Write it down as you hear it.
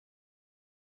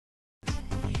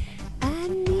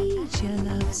your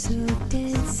love, so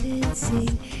dance and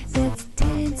sing. Let's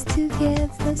dance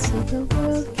together so the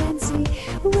world can see.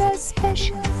 We're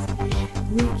special,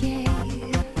 we're gay.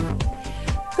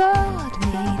 God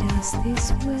made us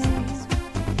this way.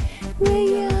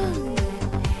 We're young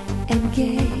and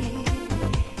gay.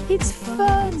 It's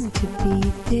fun to be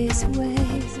this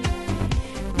way.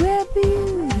 We're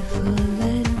beautiful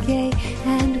and gay,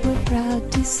 and we're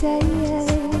proud to say we're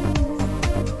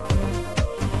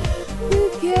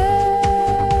gay.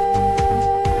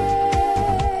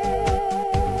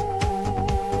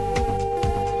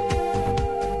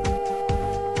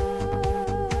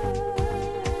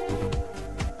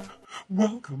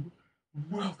 Welcome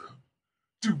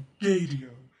to Gaydio,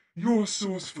 your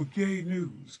source for gay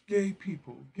news, gay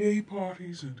people, gay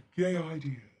parties, and gay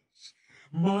ideas.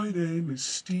 My name is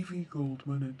Stevie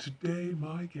Goldman, and today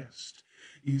my guest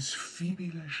is Phoebe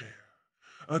Legere,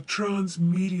 a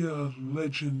transmedia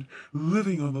legend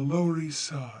living on the Lower East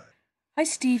Side. Hi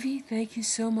Stevie, thank you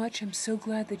so much. I'm so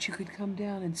glad that you could come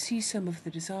down and see some of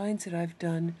the designs that I've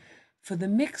done for the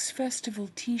Mix Festival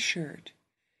t-shirt.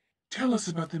 Tell us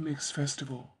about the Mix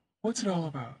Festival. What's it all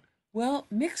about? Well,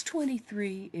 Mix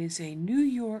 23 is a New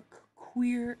York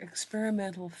queer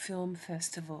experimental film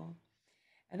festival,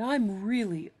 and I'm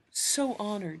really so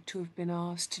honored to have been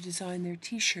asked to design their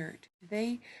t-shirt.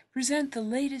 They present the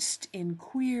latest in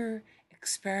queer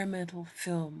experimental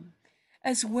film,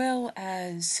 as well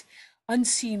as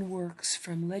unseen works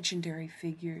from legendary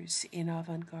figures in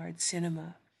avant-garde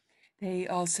cinema. They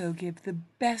also give the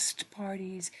best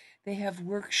parties. They have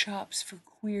workshops for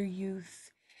queer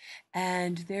youth,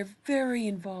 and they're very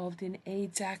involved in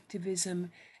AIDS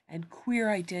activism and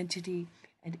queer identity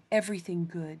and everything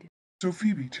good. So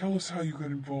Phoebe, tell us how you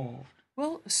got involved.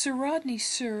 Well, Sir Rodney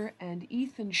Sir and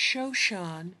Ethan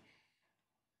Shoshan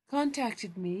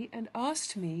contacted me and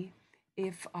asked me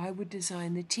if I would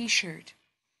design the t-shirt.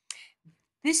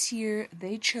 This year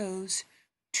they chose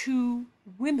 2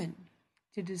 women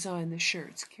to design the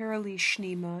shirts, Carolee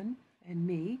Schneemann and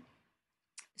me.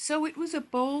 So it was a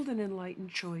bold and enlightened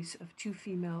choice of 2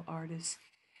 female artists,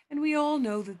 and we all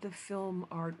know that the film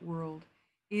art world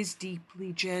is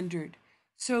deeply gendered.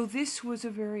 So this was a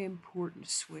very important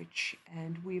switch,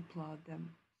 and we applaud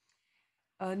them.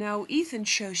 Now, Ethan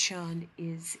Shoshan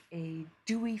is a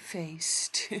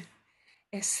dewy-faced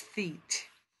aesthete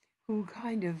who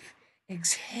kind of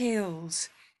exhales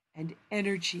an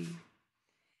energy.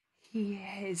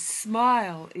 His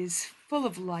smile is full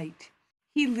of light.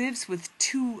 He lives with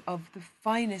 2 of the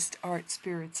finest art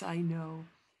spirits I know,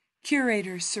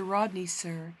 curator Sir Rodney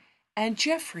Sir and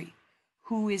Jeffrey,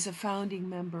 who is a founding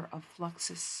member of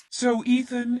Fluxus. So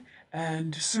Ethan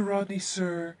and Sir Rodney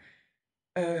Sir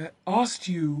asked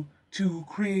you to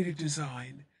create a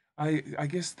design. I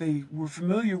guess they were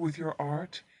familiar with your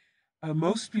art.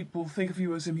 Most people think of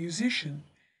you as a musician,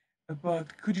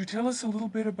 but could you tell us a little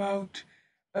bit about,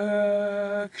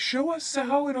 show us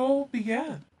how it all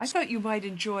began? I thought you might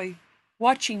enjoy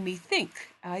watching me think.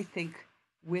 I think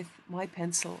with my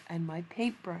pencil and my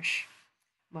paintbrush.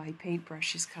 My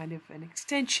paintbrush is kind of an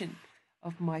extension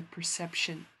of my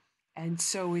perception, and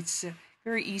so it's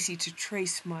very easy to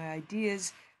trace my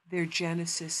ideas, their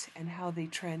genesis, and how they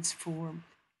transform.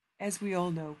 As we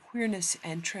all know, queerness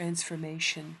and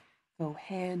transformation go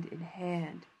hand in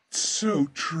hand. So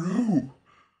true.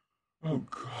 Oh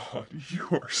God, you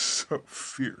are so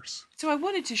fierce. So I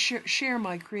wanted to share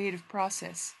my creative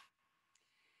process.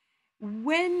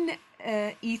 When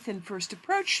Ethan first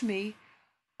approached me,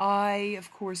 I,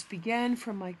 of course, began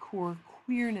from my core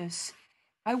queerness.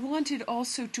 I wanted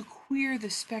also to queer the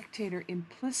spectator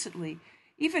implicitly,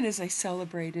 even as I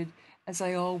celebrated, as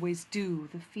I always do,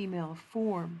 the female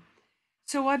form.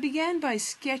 So I began by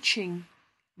sketching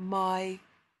my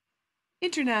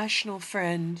international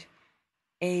friend,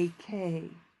 AK.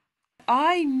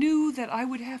 I knew that I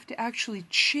would have to actually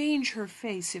change her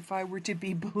face if I were to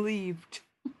be believed,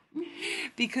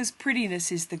 because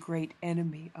prettiness is the great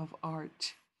enemy of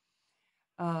art.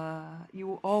 You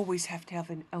will always have to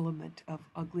have an element of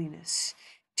ugliness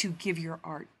to give your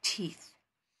art teeth.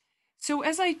 So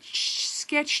as I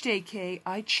sketched AK,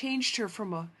 I changed her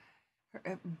from a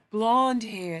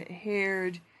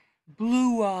blonde-haired,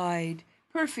 blue-eyed,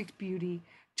 perfect beauty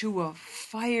to a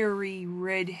fiery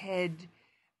redhead,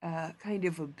 kind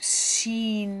of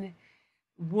obscene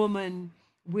woman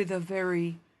with a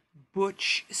very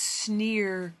butch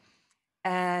sneer,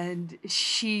 and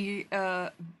she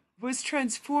was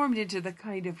transformed into the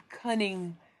kind of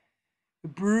cunning,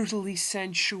 brutally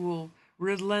sensual,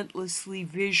 relentlessly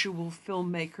visual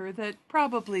filmmaker that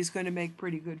probably is going to make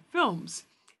pretty good films.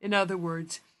 In other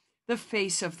words, the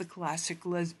face of the classic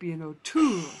lesbian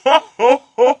auteur.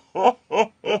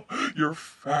 You're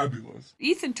fabulous.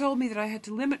 Ethan told me that I had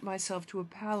to limit myself to a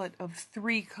palette of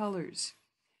 3 colors.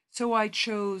 So I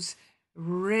chose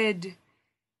red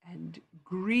and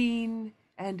green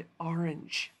and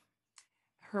orange.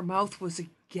 Her mouth was a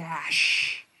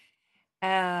gash.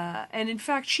 And in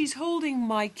fact, she's holding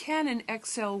my Canon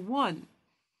XL1,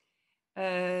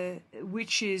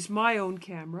 which is my own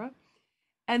camera.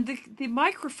 And the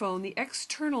microphone, the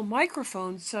external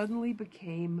microphone, suddenly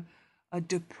became a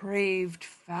depraved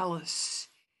phallus.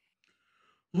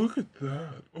 Look at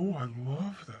that. Oh, I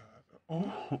love that.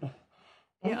 Oh.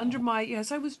 Yeah,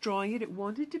 as I was drawing it, it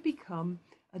wanted to become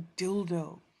a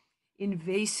dildo,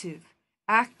 invasive,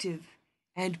 active,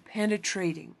 and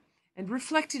penetrating. And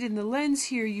reflected in the lens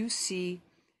here, you see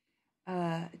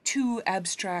 2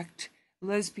 abstract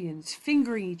lesbians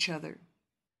fingering each other.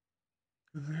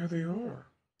 There they are.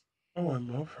 Oh, I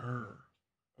love her.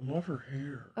 I love her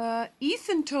hair.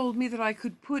 Ethan told me that I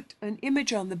could put an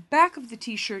image on the back of the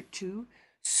t-shirt too,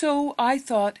 so I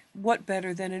thought, what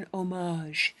better than an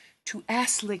homage to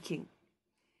ass licking?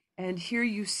 And here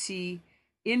you see,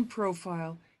 in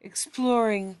profile,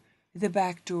 exploring the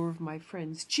back door of my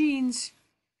friend's jeans,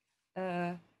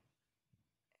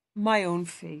 my own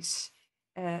face,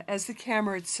 as the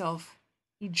camera itself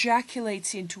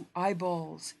ejaculates into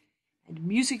eyeballs and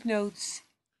music notes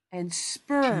and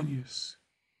sperm. Genius.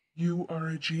 You are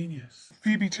a genius.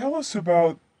 Phoebe, tell us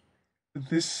about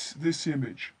this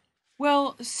image.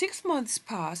 Well, 6 months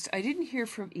passed. I didn't hear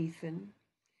from Ethan,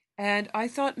 and I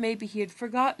thought maybe he had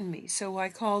forgotten me. So I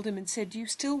called him and said, "Do you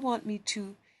still want me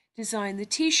to design the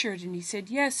t-shirt?" And he said,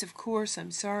 "Yes, of course.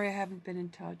 I'm sorry I haven't been in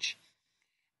touch.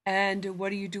 And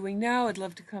what are you doing now? I'd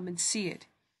love to come and see it."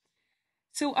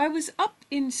 So I was up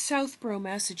in Southborough,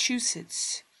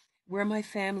 Massachusetts, where my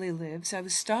family lives. I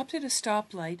was stopped at a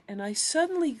stoplight, and I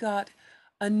suddenly got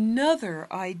another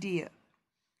idea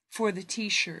for the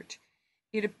t-shirt.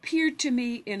 It appeared to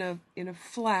me in a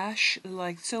flash,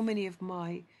 like so many of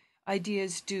my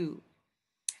ideas do.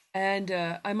 And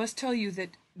I must tell you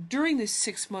that during this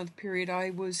 6-month period, I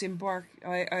was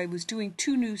doing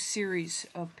 2 new series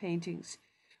of paintings.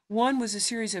 One was a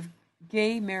series of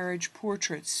gay marriage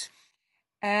portraits,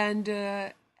 and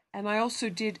I also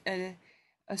did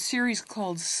a series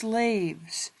called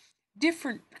Slaves,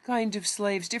 different kind of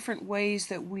slaves, different ways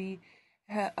that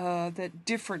that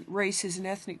different races and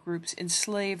ethnic groups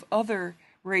enslave other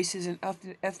races and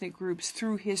ethnic groups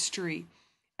through history.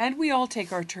 And we all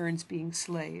take our turns being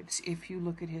slaves, if you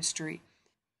look at history.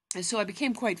 And so I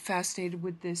became quite fascinated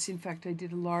with this. In fact, I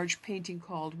did a large painting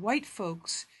called White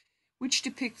Folks, which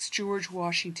depicts George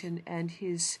Washington and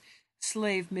his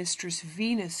slave mistress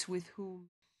Venus, with whom.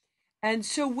 And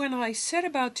so when I set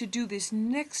about to do this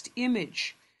next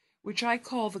image, which I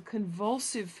call the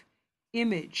convulsive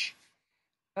image,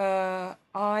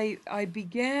 I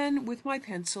began with my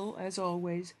pencil, as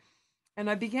always, and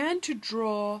I began to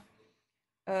draw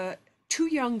 2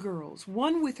 young girls,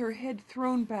 one with her head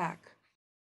thrown back.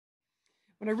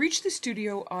 When I reached the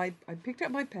studio, I picked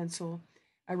up my pencil,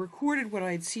 I recorded what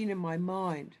I had seen in my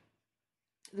mind.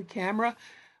 The camera,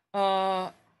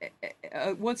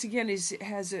 once again,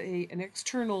 has an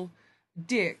external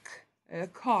dick, a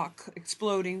cock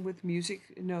exploding with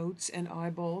music notes and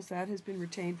eyeballs. That has been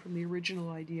retained from the original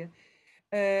idea.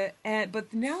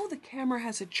 But now the camera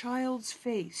has a child's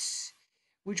face,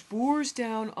 which bores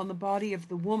down on the body of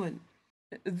the woman.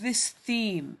 This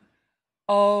theme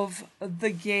of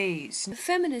the gaze.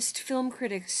 Feminist film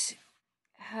critics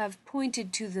have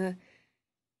pointed to the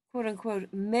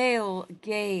quote-unquote male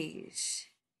gaze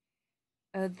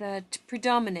that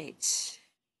predominates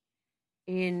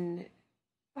in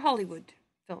Hollywood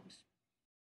films.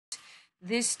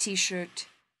 This t-shirt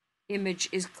image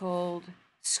is called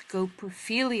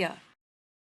scoprophilia.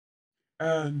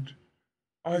 And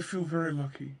I feel very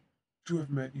lucky to have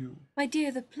met you. My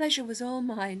dear, the pleasure was all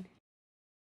mine.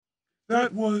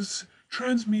 That was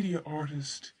transmedia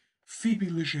artist Phoebe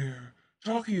Legere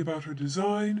talking about her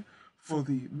design for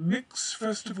the Mix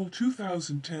Festival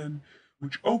 2010,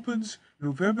 which opens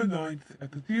November 9th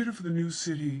at the Theater for the New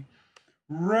City,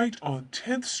 right on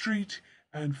 10th Street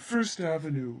and 1st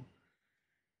Avenue.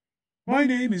 My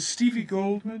name is Stevie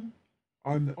Goldman.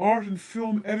 I'm the art and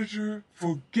film editor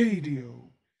for Gaydio.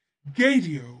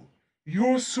 Gaydio,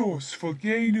 your source for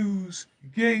gay news,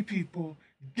 gay people,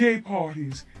 gay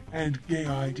parties, and gay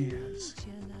ideas.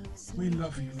 We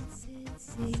love you.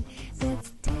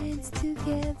 Let's dance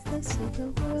together so the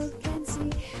world can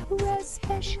see we're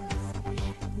special,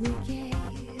 we're gay.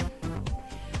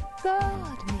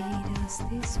 God made us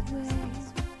this way.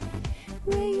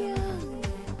 We're young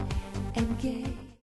and gay.